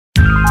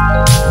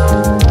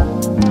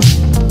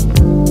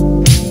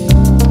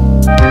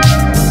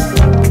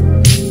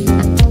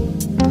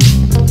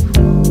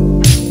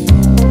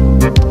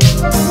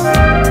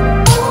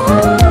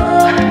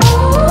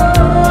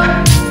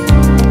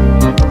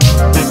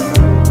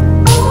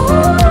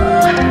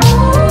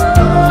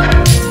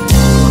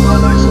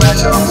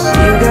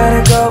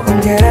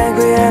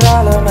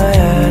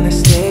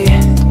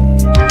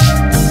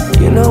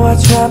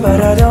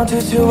But I don't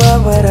do too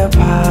well with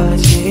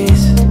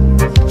apologies.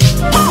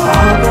 I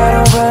hope I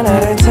don't run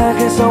out of time,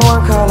 can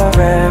someone call a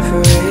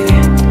referee?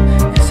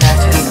 Cause I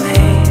just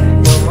need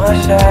one more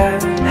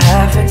shot,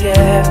 have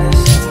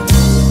forgiveness.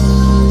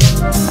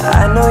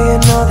 I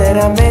know that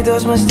I made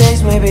those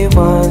mistakes maybe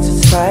once or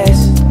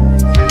twice.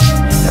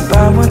 And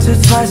by once or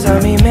twice I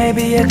mean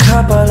maybe a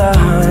couple of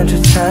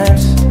 100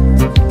 times.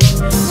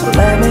 So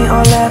let me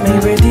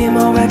redeem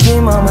or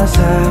redeem on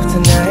myself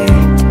tonight.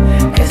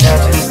 Cause I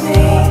just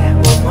need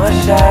one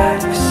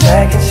shot,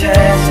 second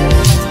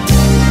chances.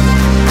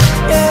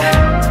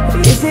 Yeah,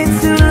 is it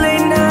too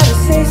late now to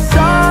say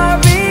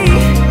sorry?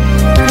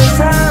 Cause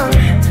I'm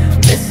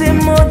missing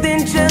more than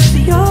just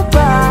your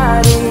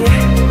body.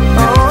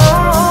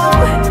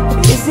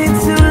 Oh, is it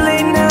too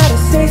late now to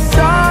say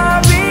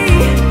sorry?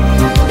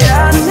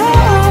 Yeah, I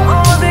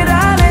know that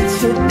I let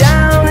you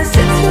down. Is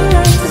it too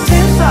late to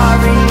say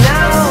sorry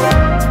now?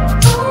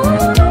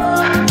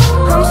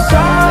 I'm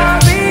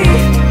sorry.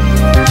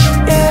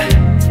 Yeah.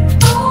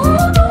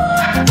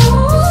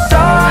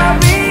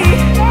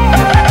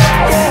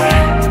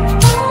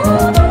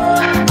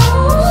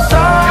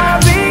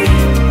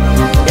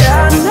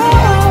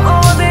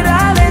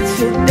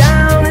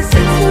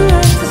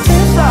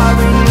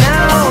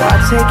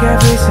 Take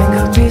every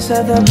single piece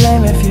of the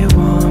blame if you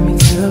want me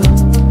to.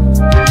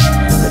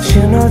 But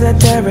you know that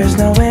there is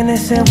no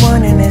innocent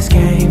one in this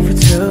game for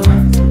two.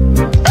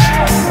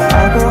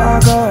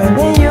 I'll go, and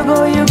then you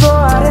go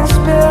out and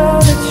spill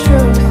the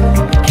truth.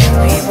 Can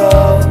we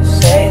both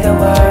say the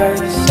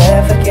words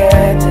and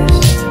forget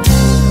this?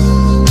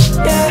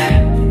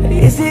 Yeah,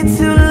 is it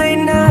too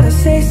late now to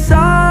say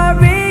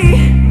sorry?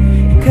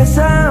 Cause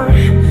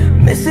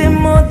I'm missing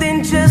more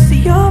than just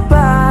your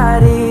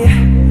body.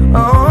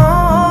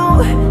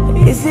 Oh,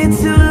 is it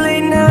too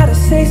late now to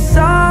say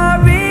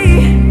sorry?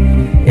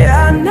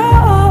 Yeah, I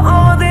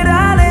know that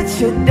I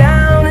let you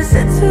down. Is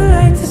it too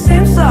late to say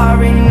I'm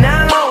sorry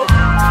now?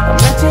 I'm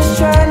not just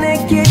trying to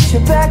get you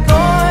back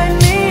on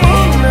me.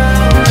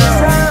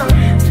 Cause I'm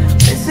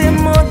missing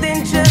more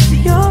than just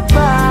your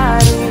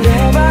body.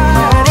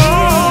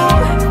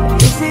 Oh,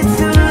 is it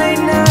too late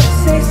now to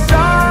say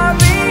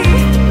sorry?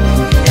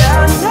 Yeah,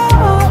 I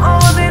know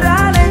that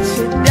I let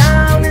you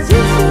down. Is it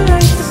too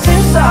late to say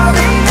I'm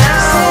sorry now?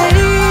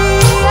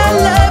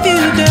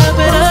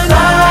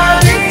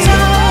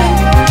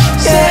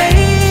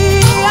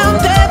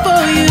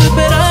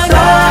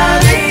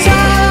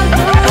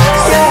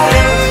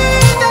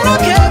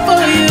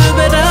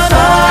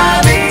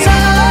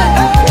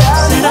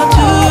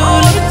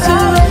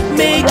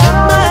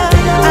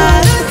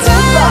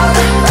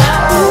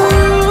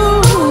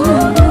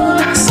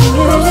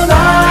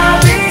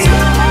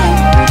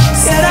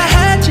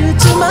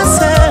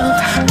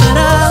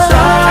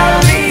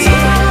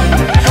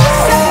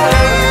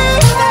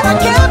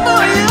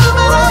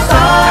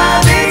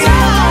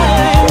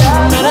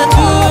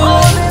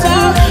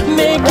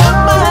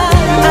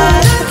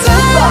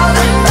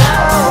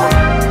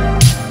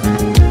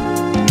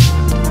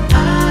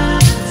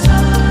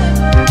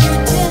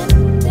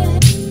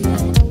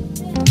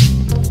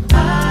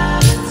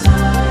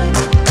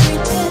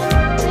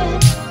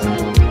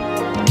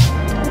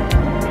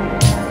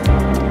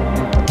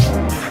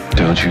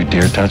 Don't you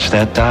dare touch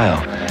that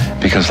dial,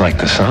 because like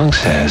the song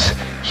says,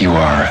 you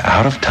are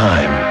out of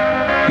time.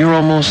 You're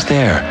almost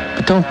there,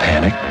 but don't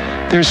panic.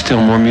 There's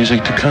still more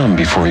music to come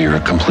before you're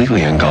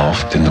completely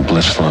engulfed in the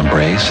blissful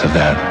embrace of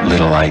that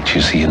little light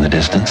you see in the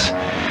distance.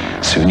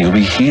 Soon you'll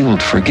be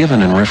healed,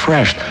 forgiven, and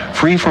refreshed,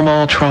 free from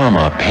all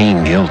trauma,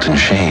 pain, guilt, and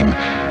shame.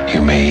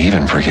 You may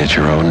even forget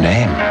your own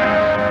name.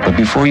 But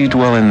before you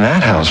dwell in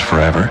that house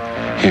forever,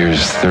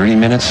 here's 30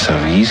 minutes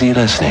of easy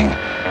listening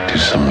to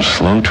some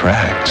slow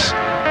tracks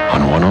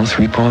on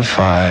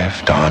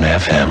 103.5 Dawn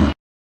FM.